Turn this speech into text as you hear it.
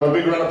A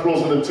big round of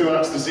applause for the two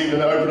acts this evening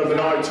that open up the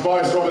night,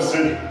 Tobias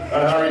Robertson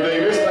and Harry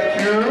Davis.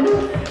 Thank you.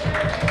 And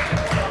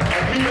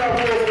keep that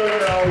applause going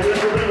now. We're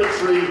from a bit of a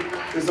treat.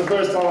 It's the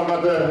first time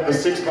I've had the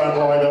six-band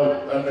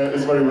lineup, and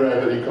it's very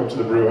rare that he come to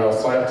the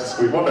Brewhouse, so I had to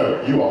squeeze. Well,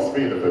 no, you asked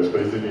me in the first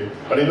place, didn't you?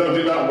 And he loved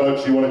it that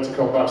much, he wanted to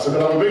come back. So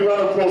can I have a big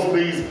round of applause,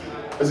 please?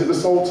 Is it the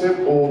Soul Tip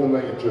or the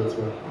Leighton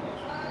gentleman?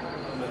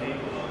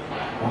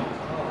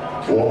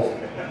 What?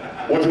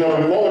 What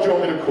would you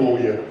want me to call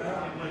you?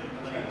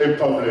 In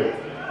public?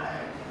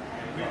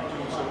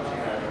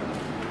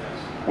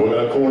 We're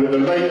going to call it the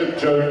Leighton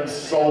Jones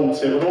Soul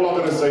Tip, and all I'm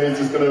going to say is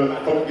it's going to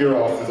fuck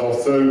your asses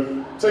off. So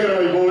take it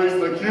away,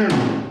 boys. Thank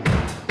you.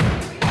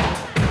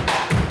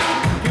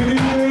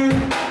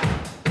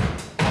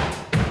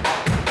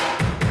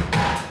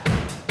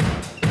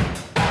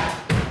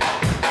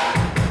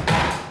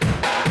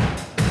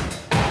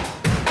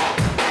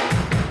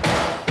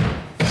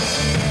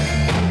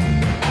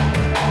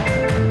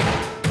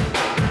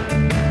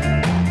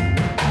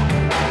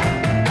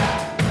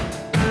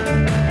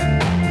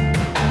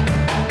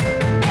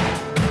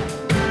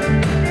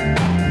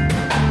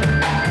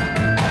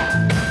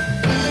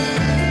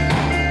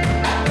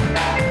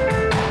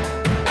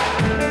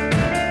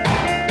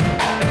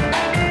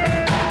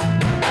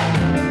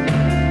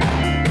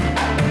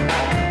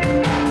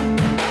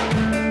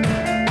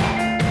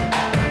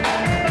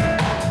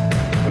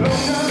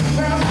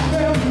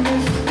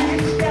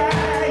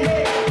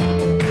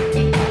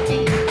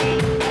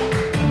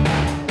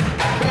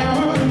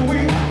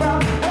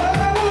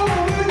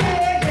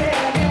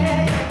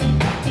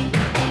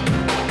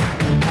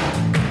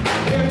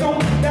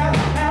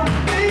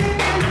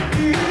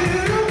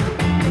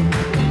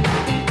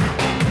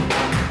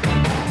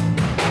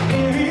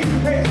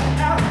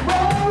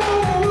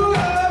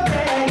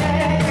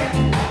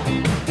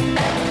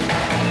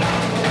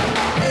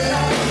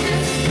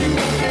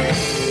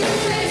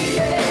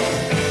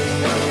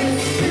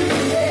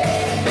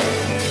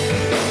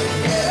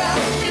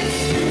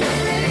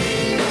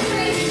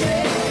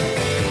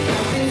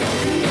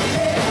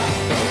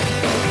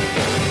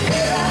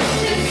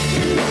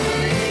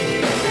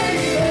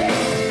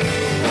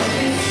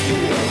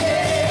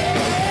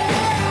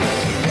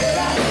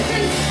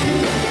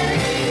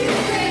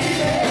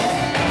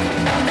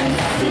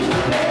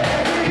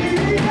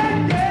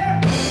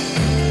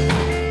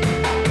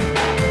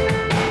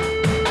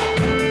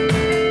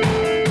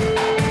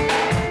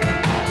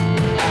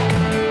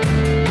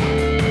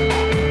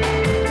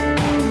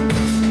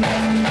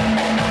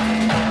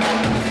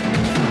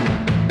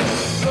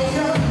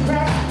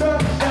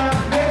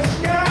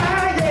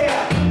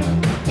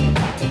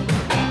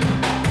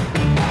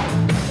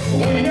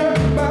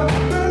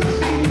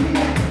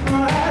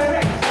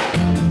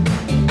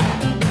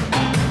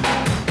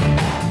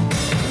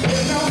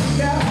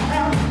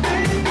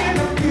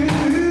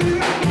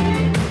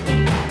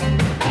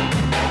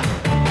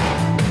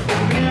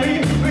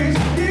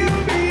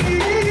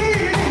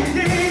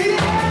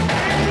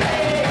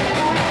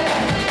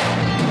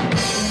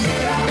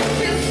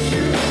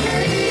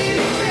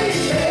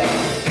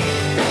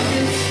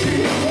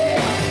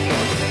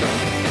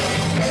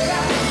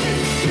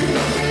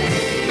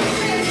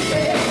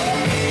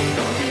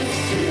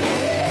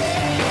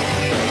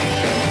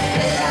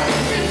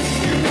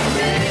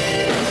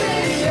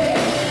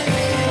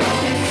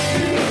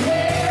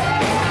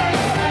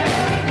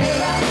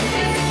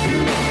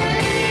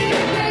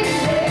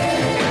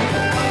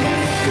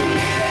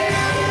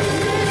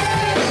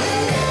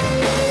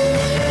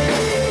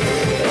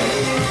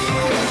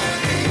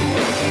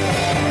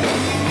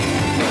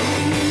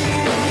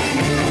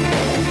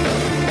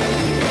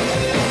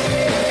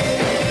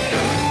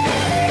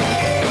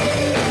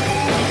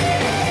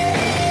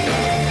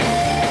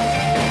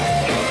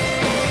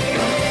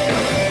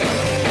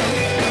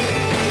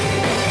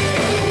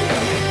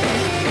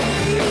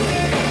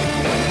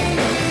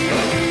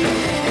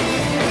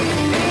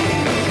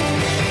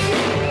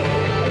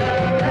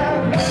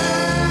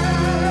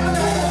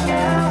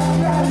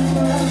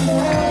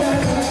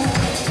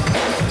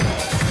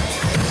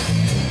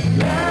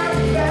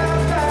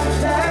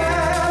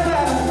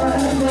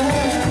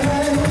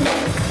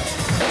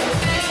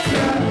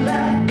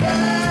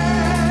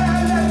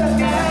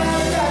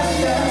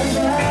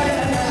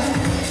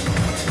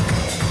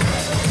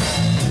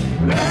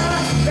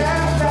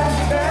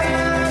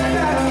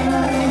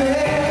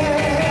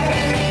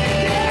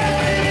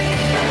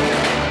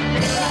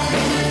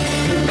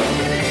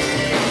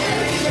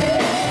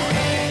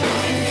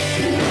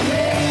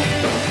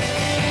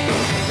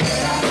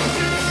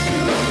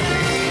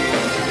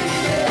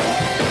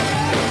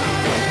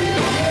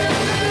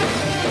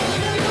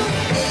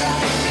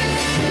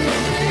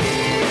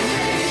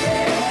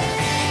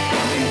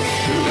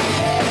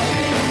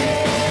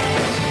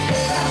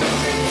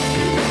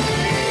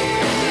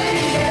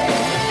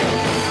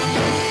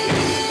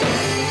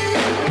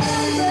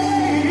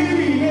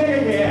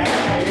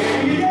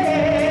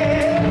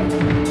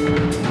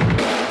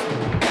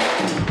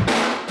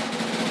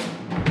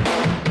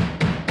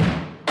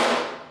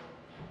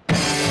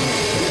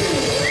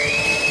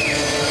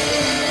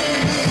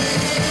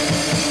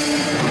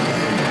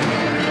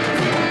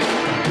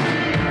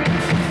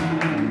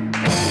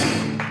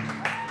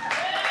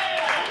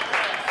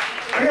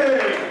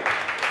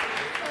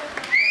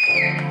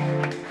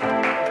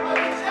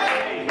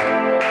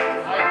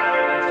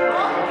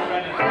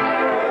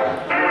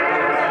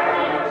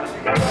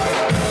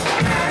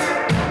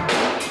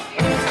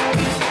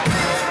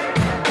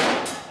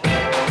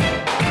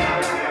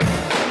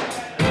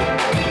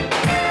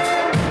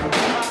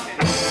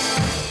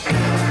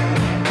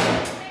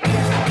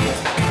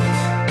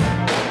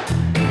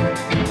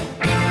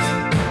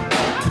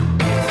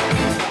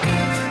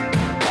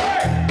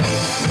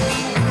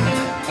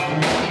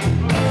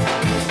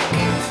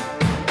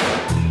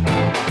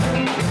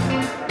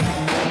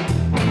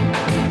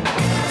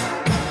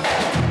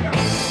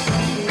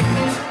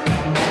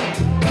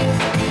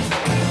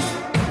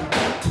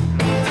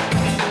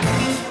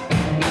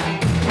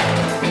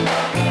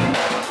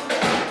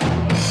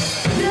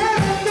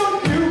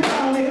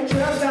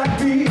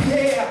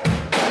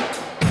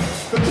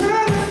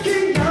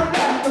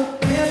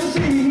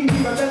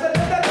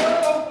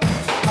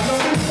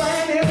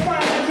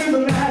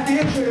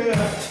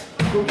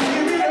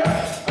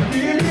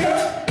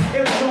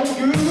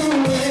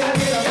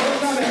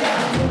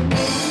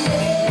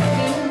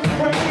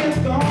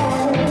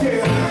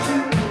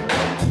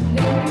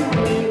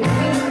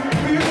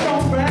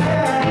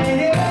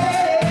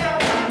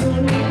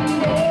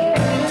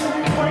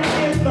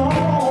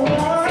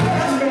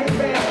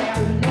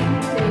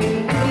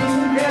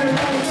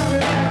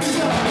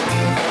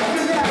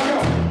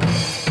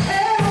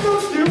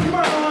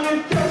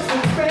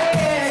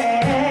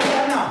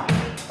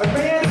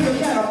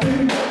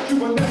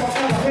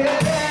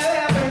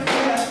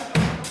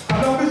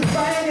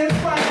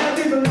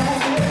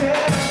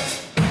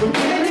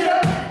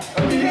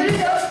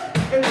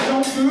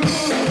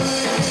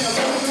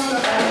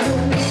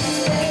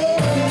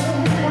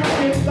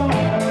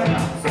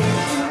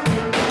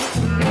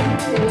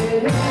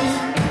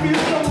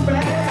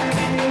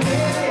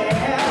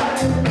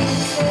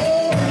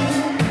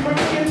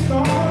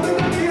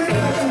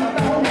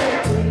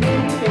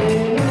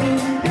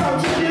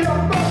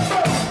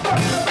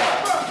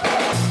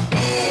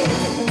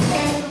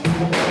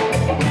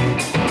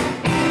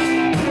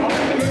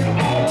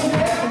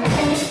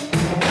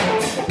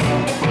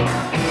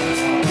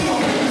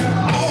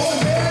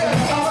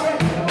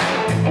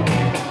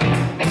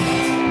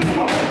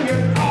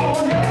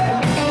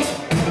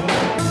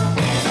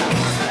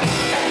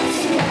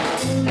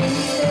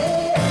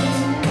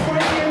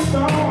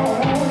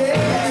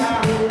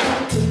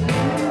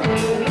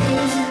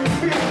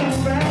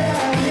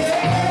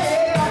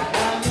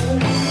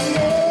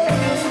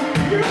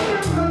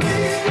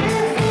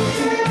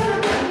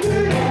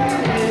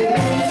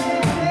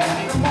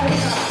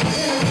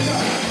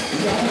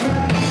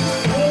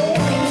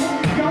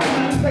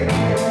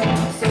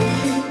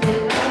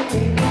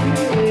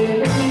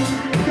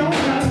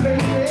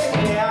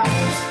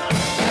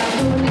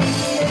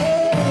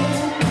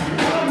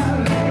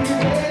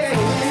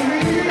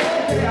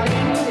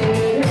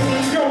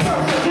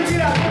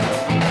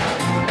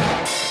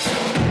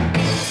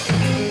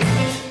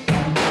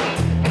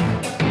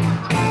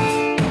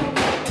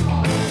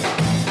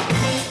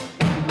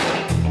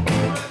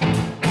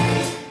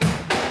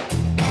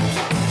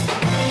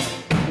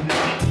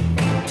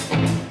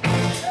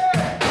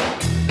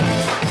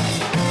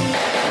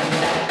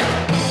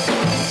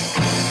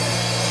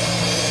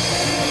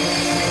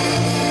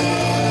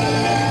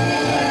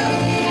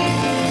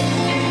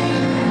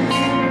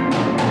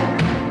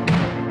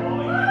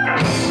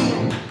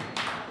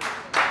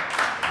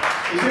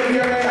 Is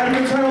everybody having a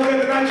good time over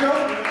there tonight,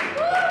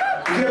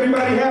 y'all? Is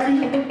everybody happy?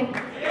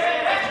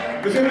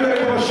 Does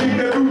everybody want to shake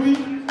their booty?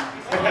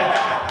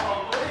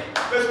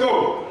 Let's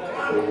go.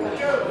 1,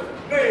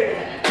 2, 3.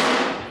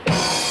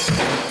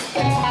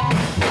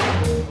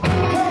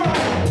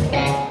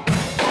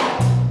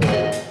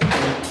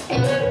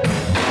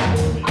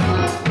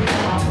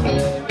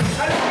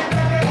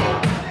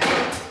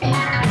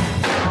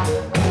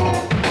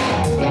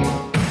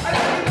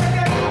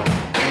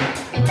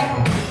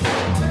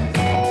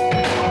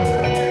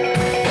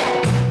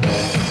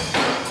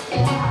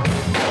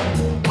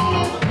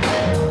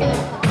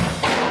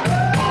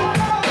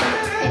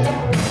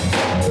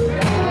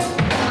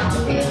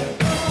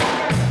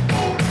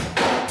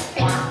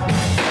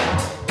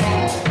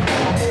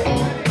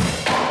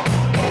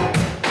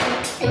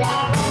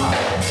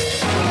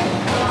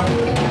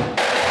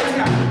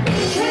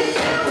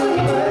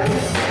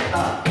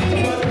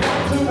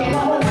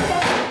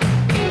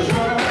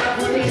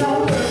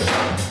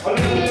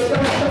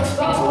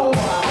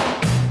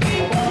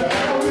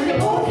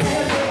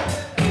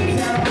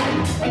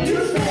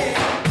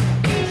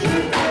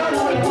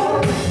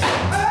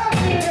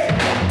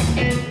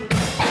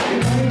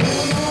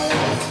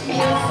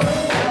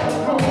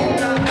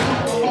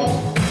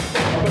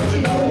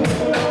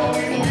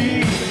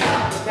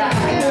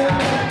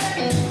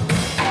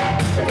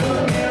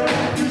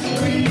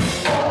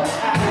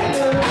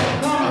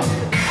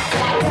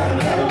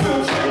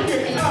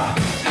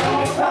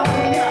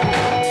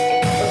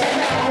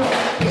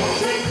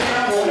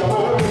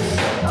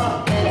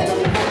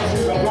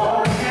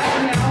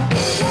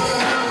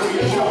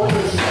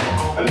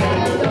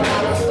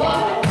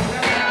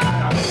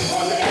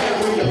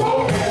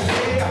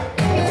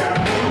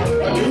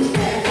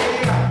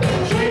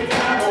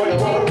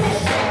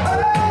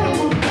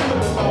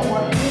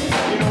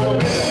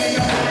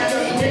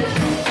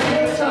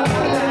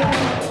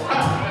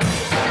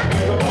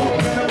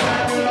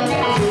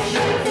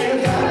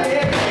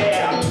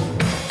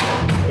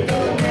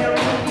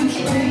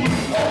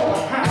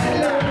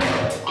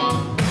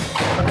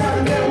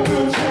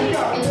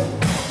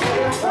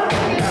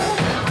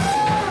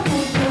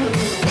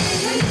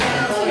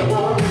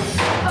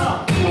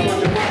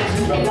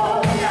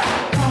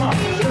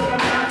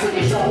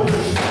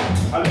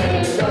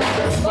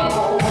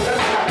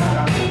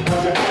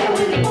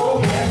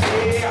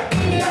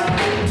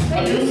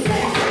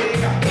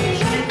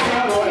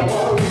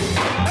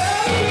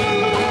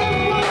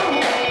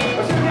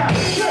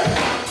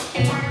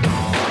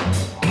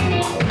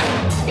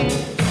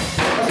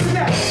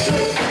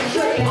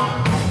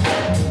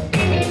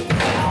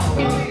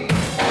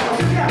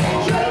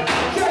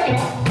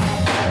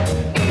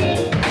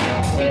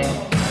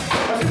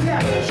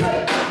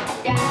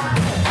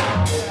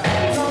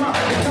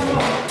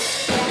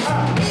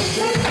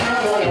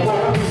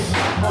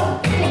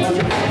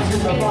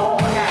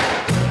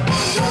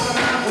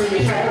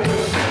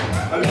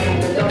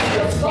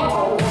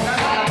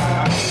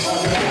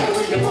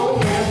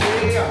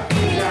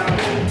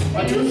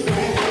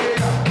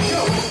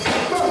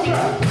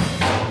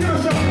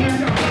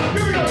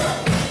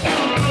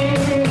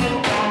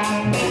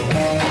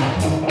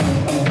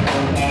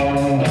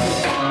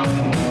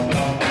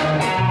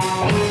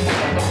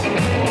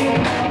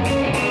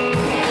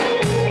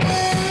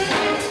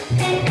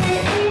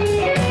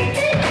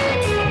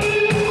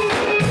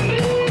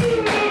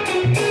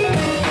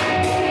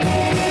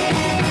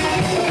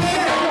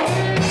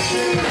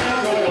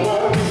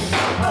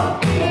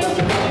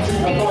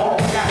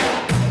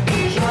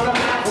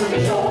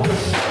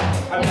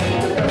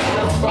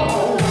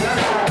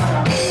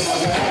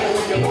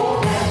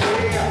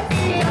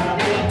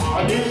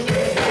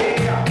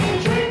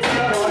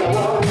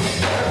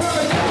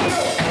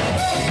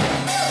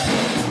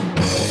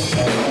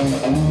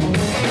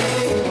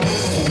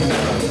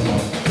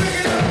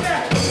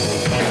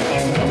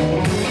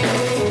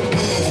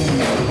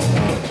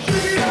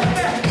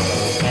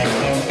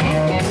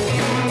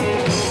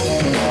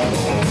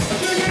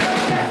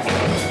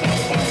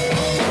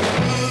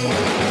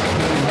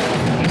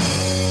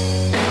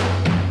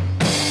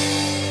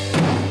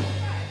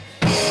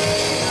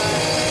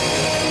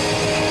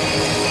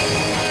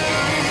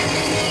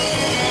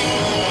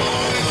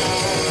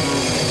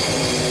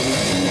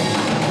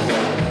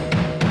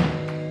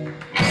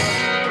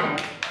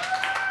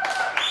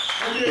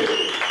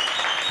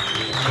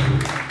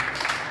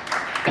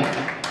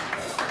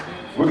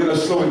 We're going to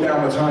slow it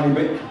down a tiny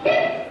bit.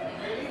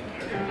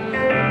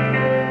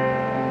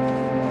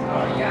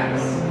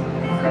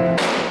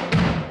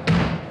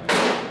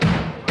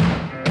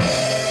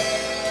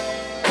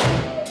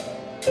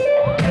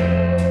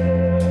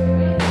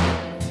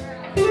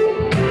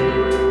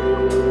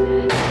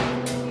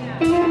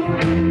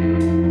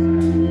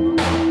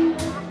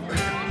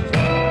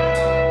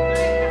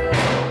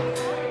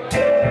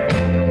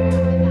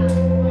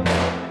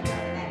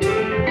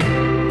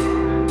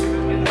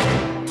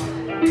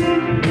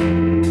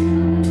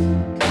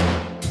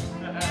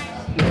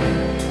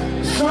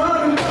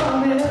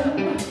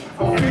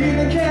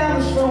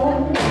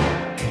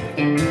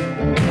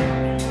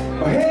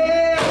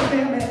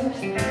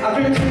 I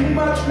drink too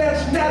much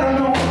less than I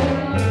know.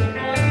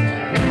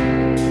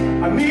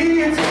 I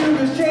need to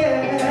this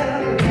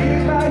chair,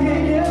 here's my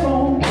aching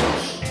bones.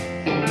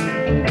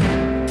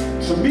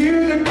 Some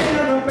music in the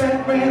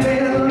background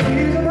and a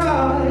reason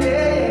why,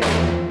 yeah.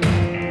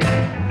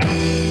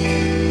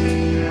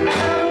 I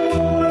don't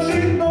wanna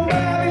see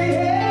nobody,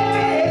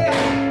 yeah.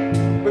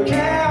 But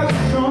cows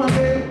are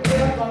Sunday,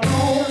 left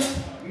alone.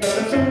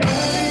 Nothing to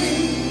money,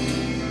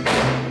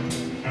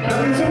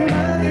 nothing to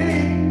money.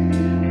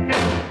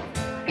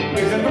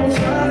 There's no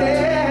Sunday,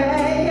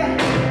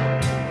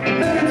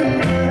 nothing to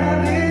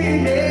money,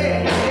 yeah.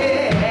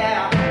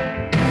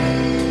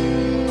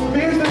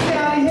 Business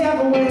down the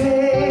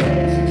halfway,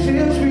 some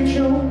chill sweet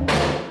show.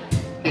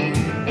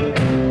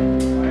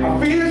 I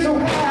feel so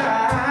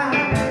high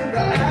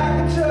that I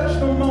can touch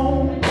the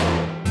moon.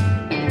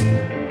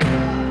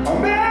 I'm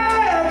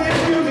mad at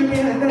music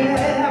and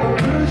have a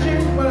good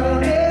shit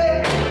world, yeah.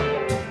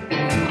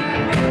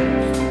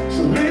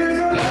 So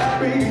listen up,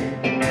 baby.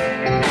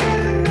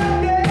 Listen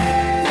up, yeah.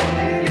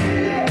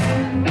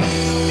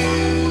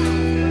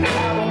 I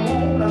don't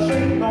wanna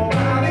see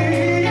nobody,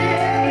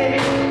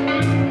 yeah.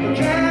 But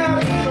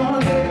cows are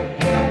Sunday,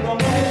 left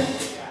alone.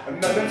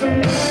 Nothing to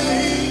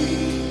money,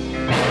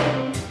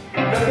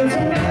 nothing to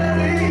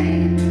money.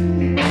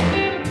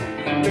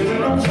 There's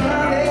no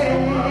Sunday,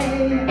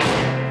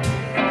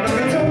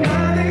 nothing to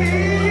money,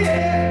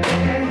 yeah,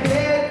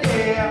 yeah,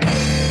 yeah.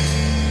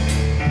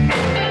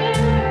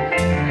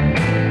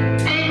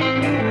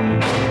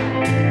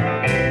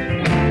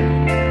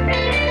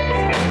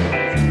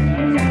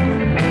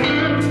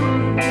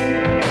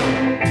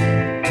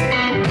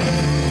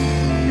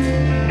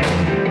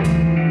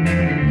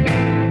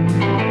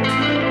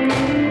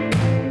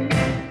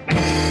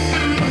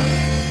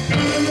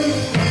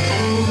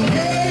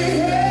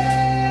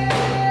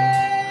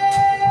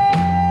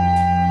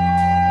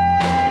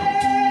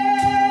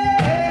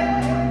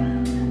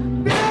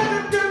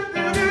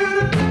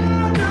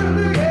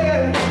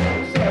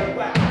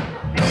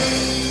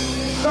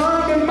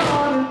 Sunday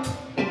morning,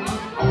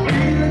 I'm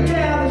feeling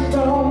down as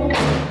low.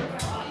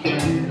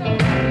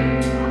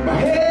 My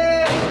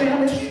head's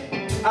finished.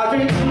 I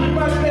drink too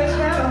much less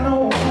than I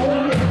know.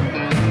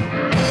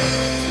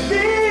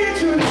 Need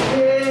to the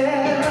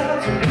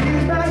chair to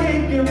ease my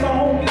aching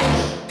bones.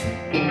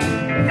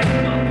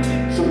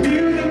 So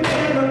music in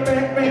the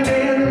background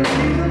and the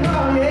reason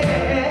why,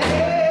 yeah.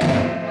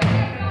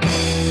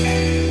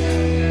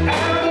 I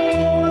don't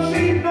wanna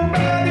see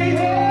nobody,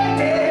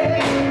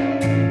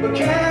 yeah. But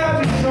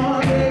cows are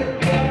Sunday,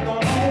 left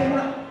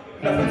alone.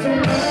 Nothing to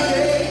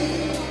money,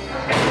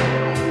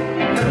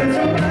 nothing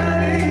to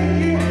money.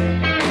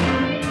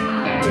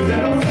 There's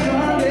no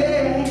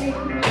Sunday,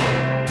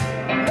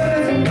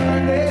 nothing to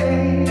money,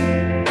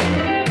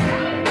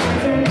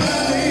 nothing to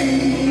money,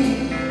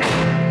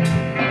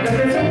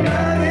 nothing to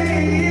money.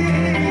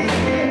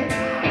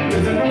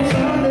 There's no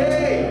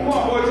Sunday. Come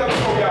on, boys, let's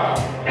go, y'all.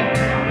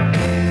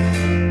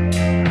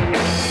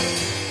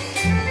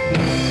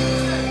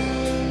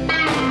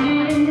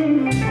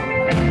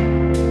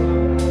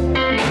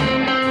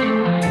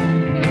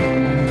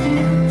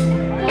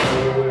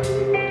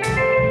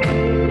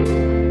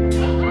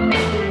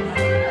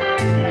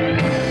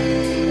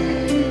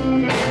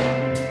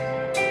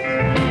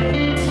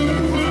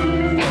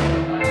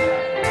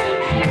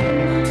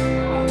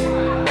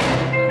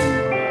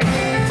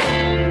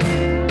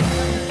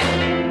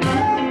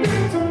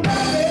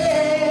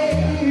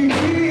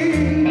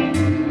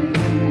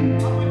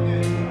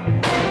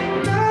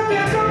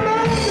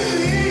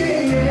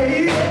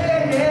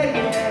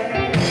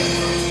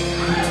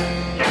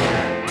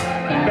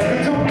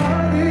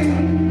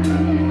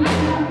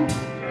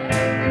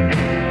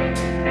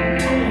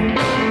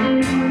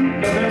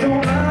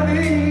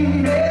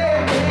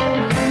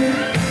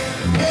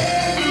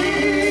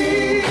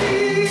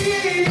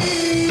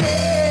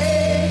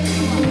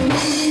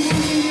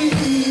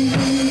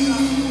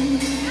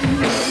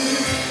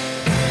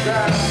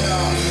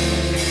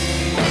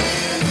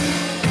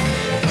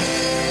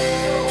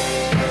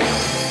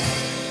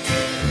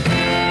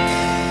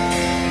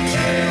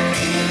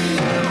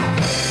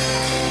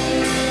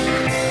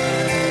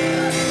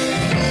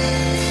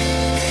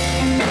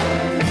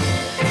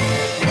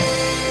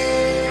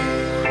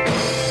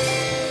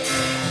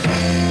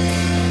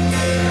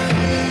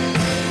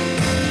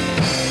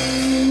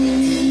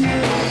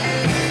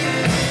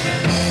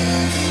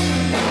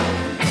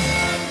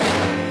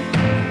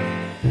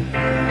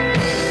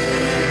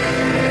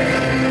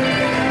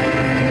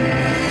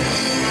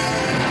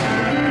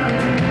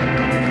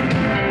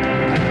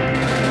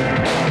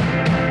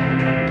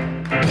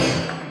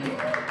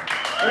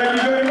 Thank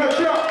you very much,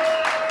 y'all.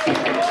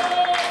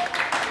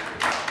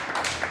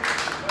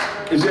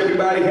 Is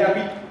everybody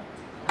happy?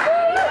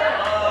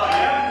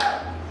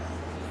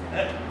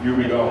 Here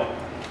we go.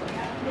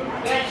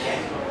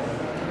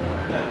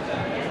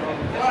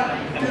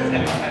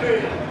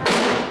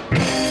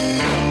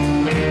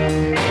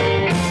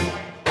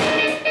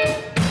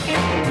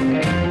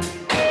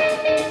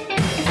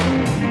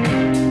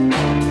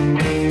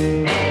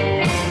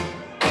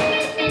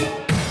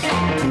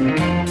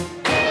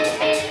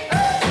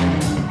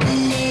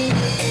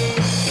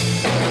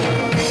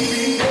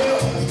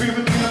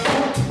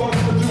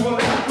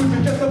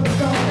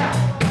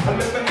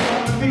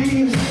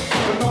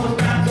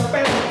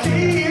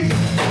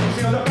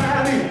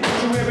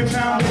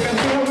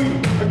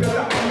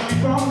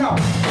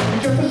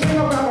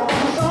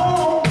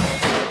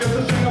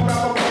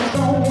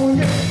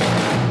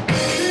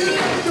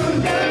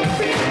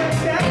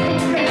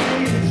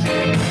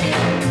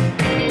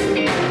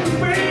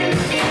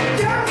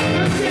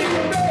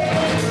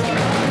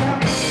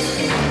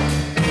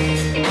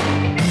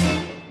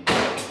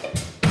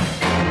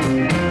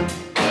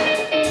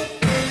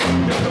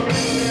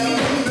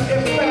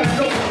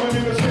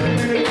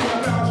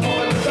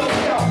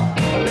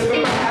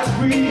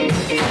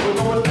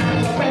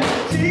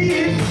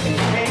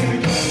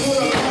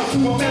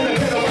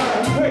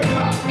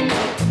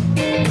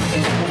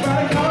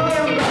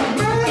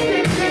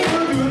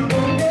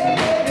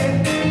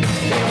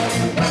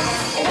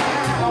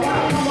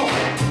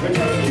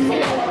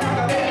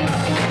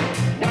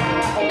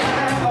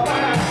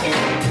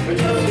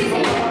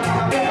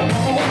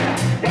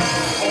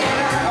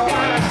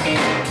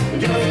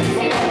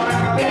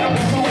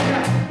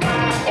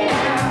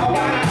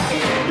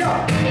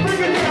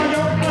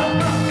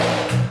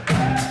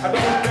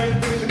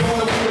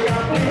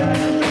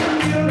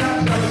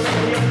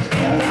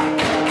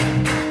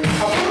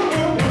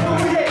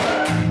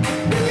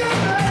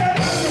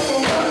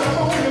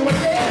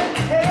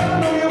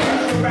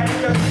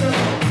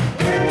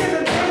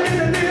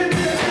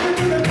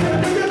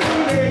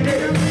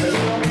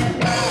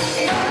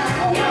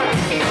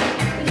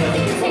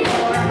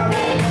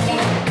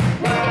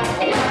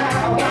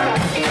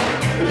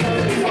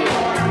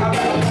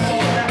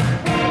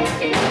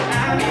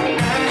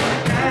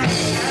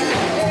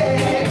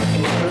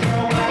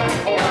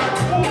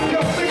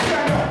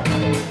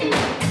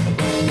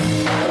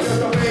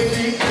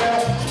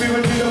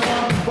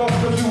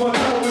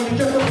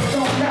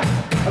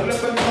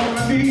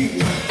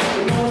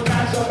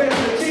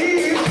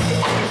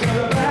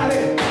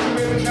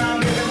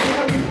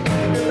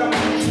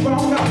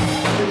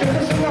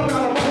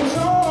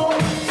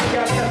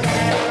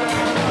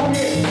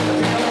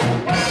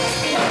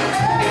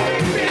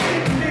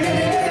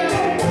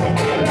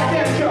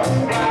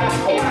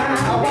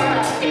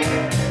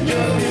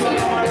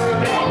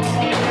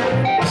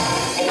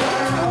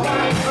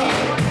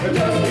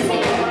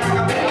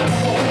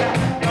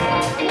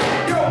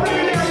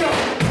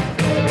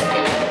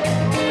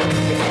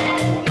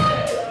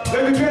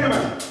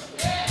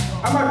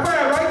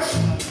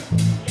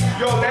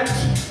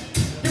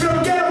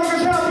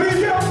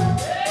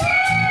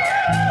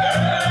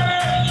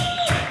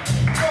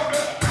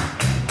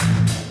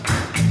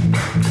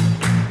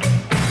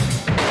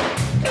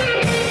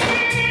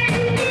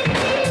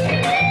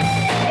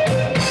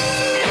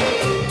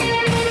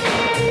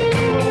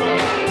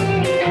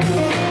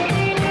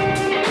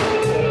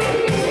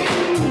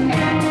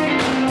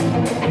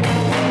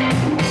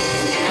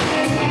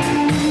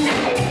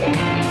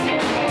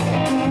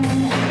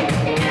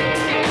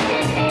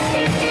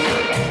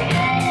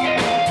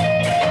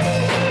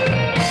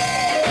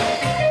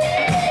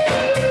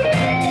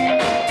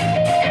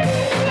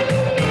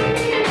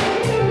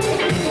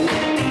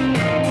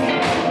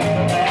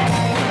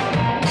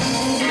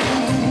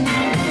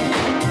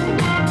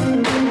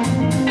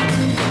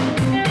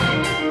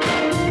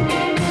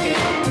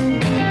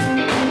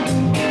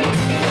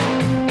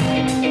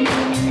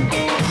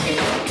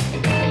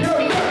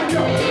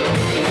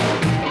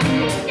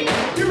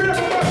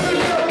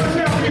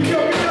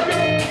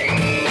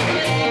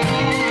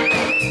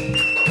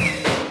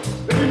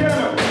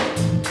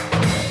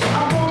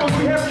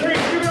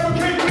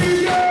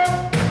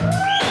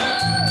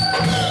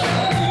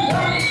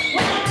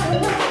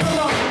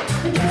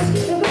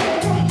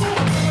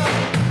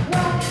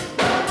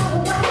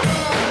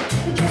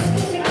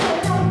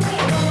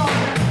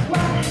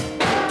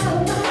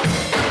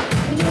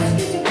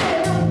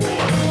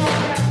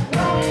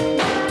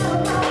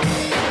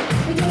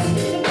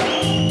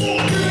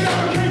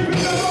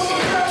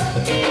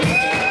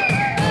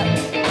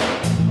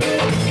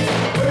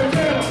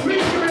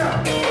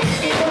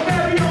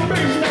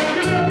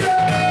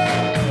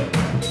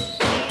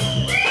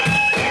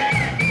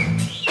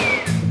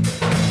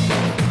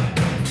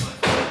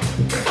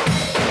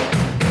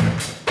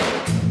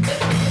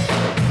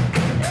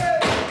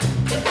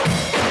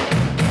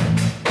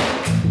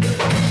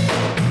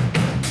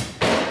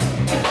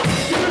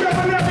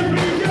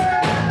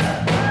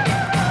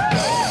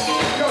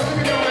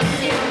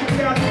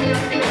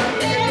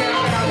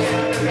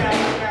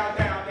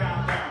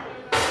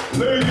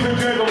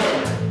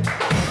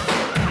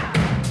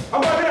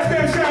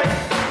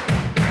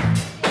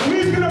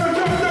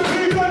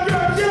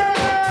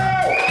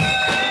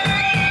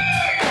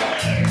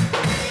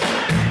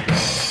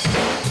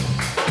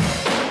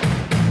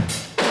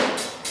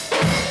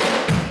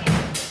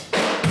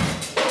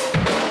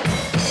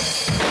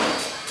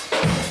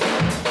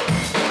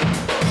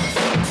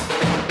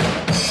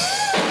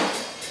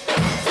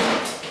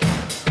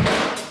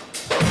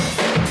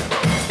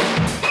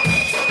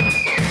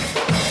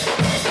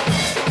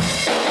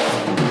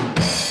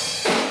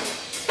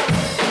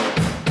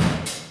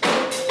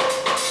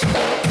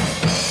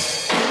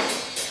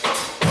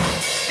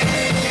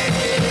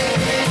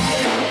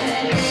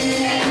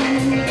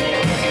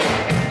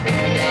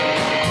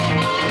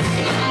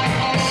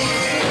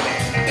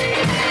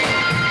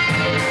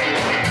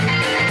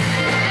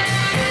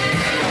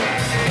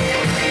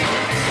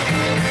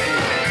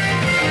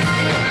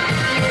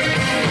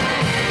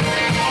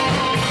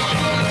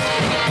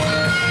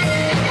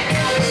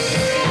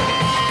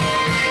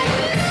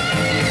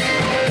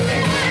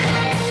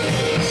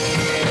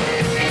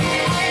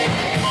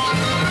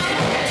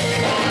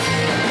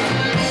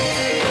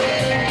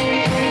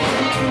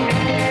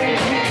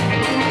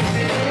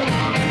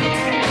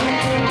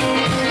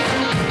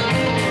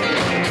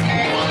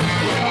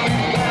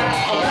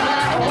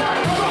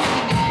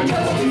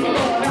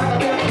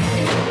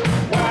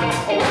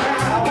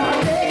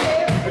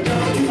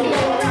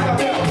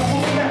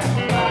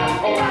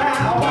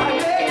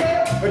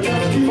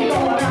 Just keep going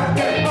out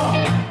there.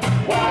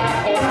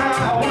 Wow.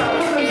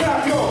 Put the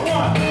top, go.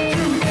 1,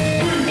 2,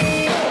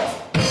 3, 4.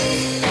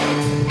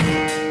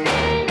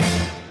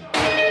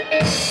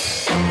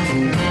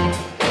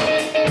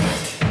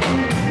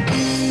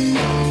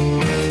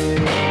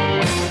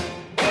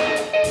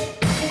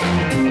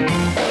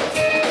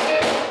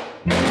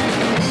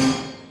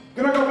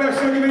 Can I go back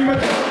second? Give me my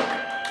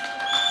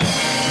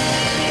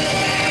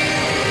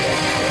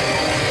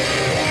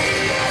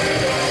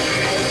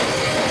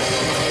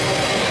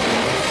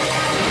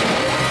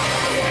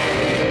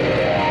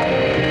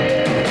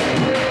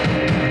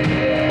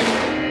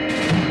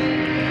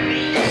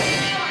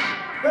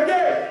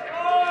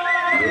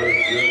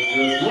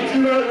Would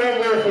you like that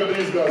there for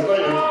these guys,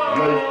 Leighton?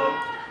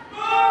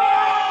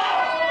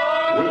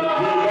 Would you like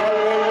that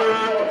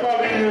there?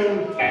 Come in.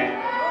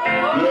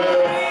 Yes,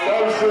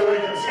 I'm sure we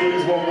can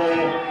squeeze one more.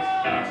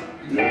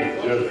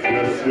 Yes.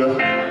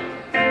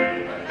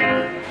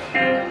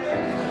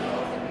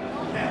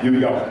 Here we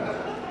go.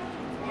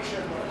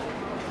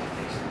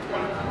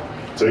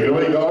 Take it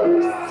away, guys. So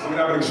we're gonna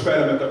have an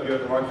experiment up here,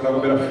 right? We'll have a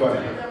bit of fun.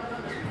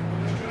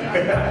 You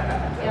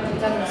haven't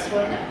done this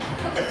one.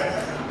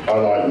 I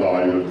like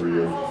live and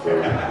real, so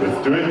let's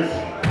do it.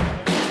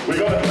 We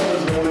got the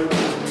cameras rolling.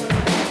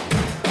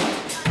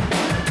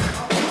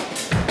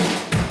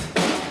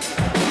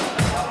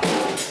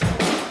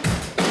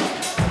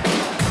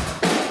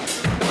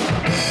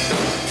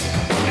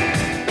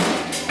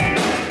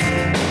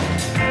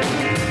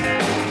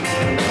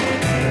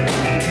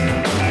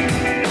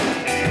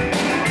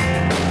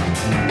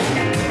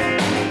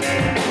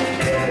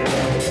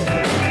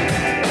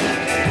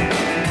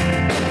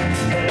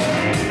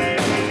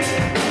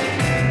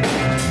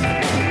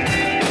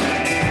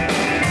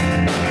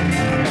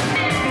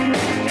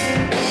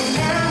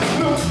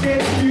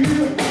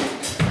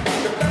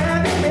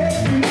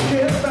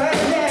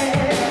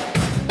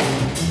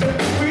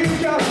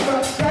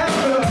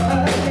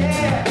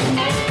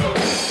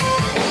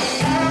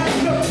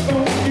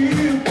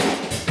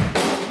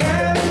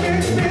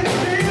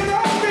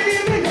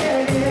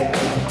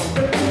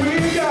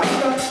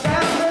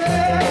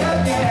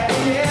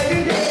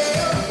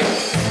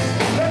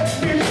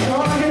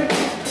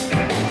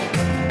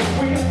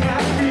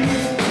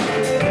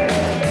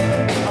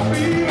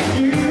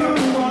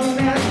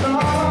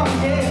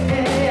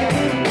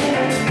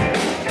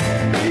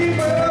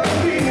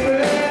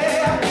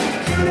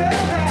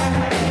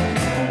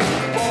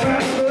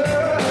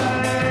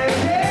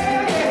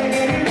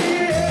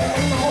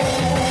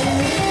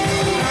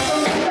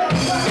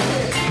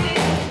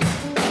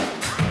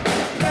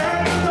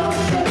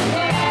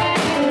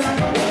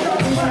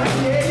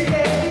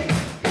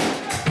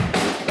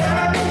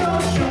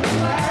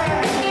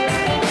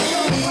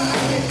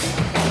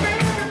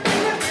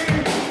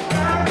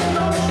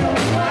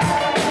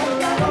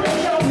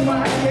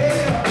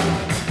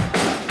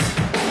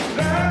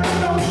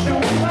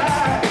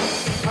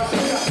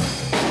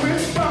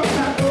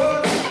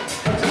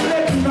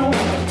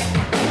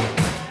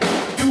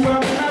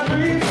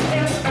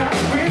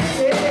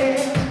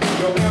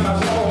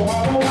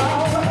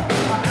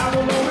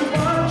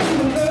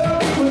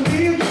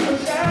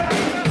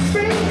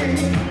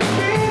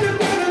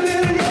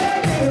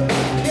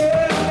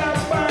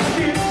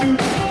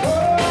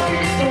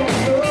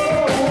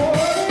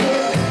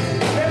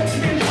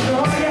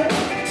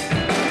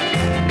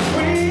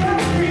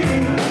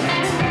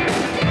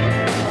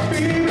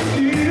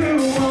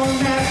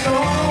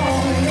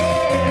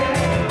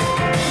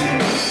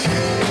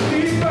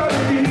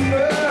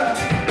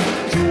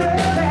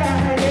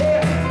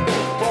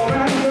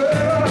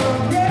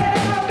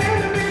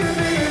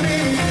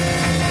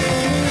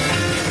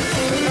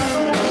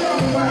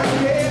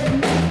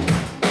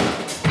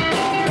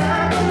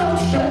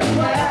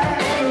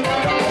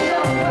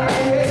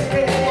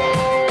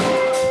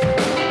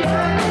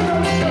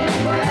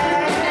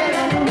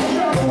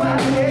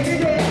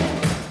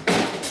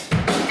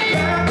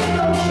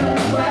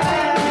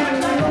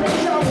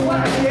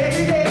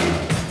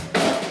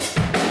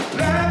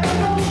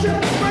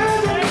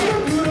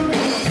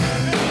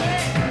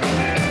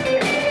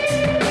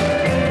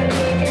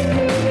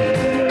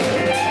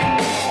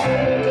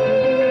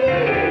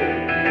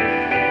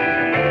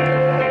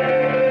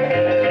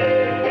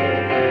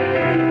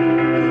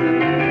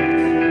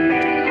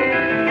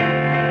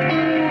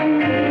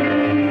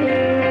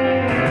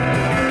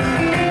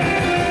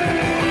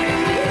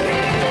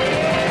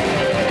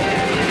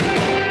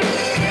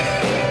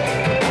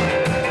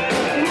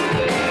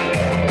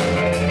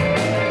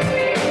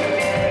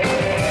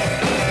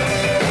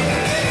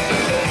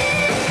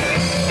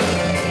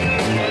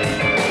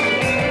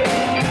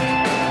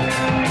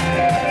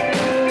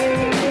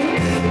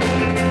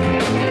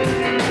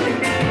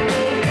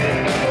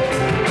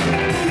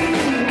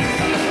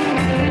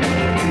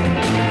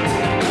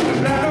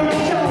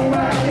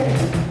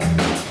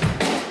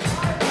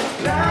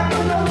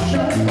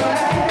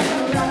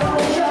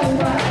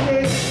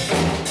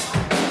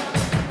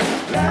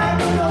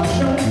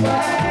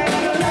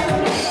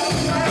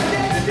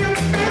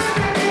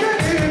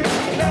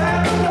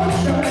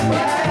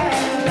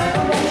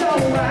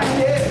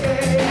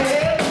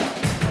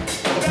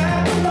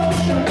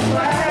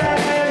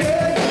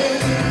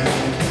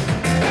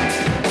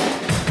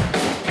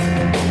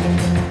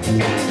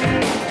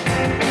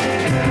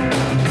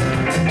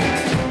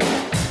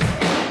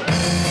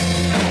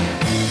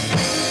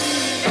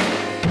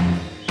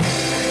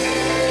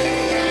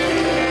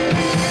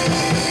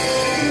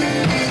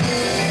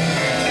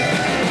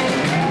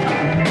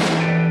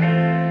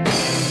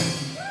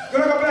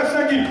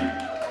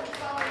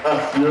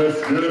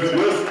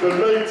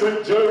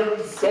 Leighton,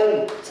 Jones,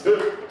 Salt,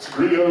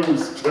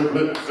 Trios,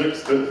 Triplet,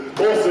 Sextet.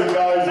 Awesome,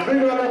 guys.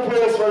 Big round of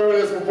applause for everyone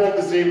that's performed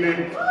this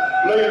evening.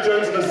 Leighton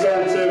Jones and the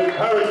Soul Team,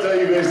 Harry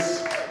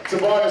Davis,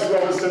 Tobias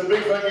Robertson.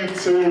 Big thank you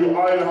to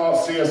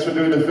Ironheart CS for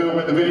doing the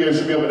filming. The video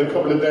should be up in a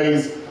couple of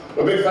days.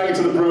 A big thank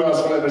you to the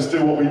Brewhouse for letting us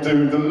do what we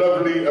do. The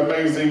lovely,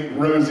 amazing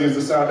Rosie is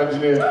the sound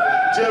engineer.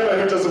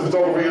 Gemma, who does the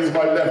photography, is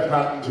my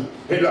left-hand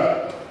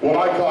hitter. What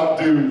I can't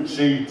do,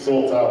 she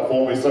sorts out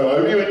for me. So I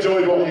hope you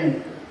enjoyed what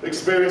you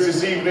experienced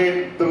this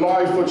evening. The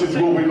live footage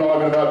will be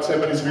live in about 10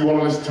 minutes if you want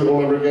to listen to it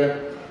all over again.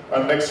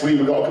 And next week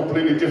we've got a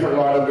completely different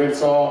lineup.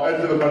 It's our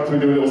end of the month, we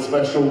do a little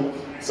special.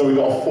 So we've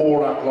got a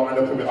 4-act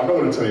lineup. I'm not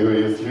going to tell you who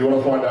it is. If you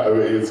want to find out who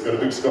it is, go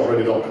to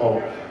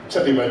bigscottready.com.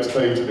 Check the events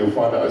page and you'll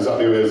find out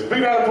exactly who it is.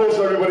 Big round of applause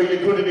for everybody,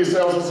 including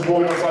yourselves, for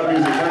supporting outside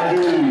music.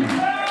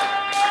 Thank you.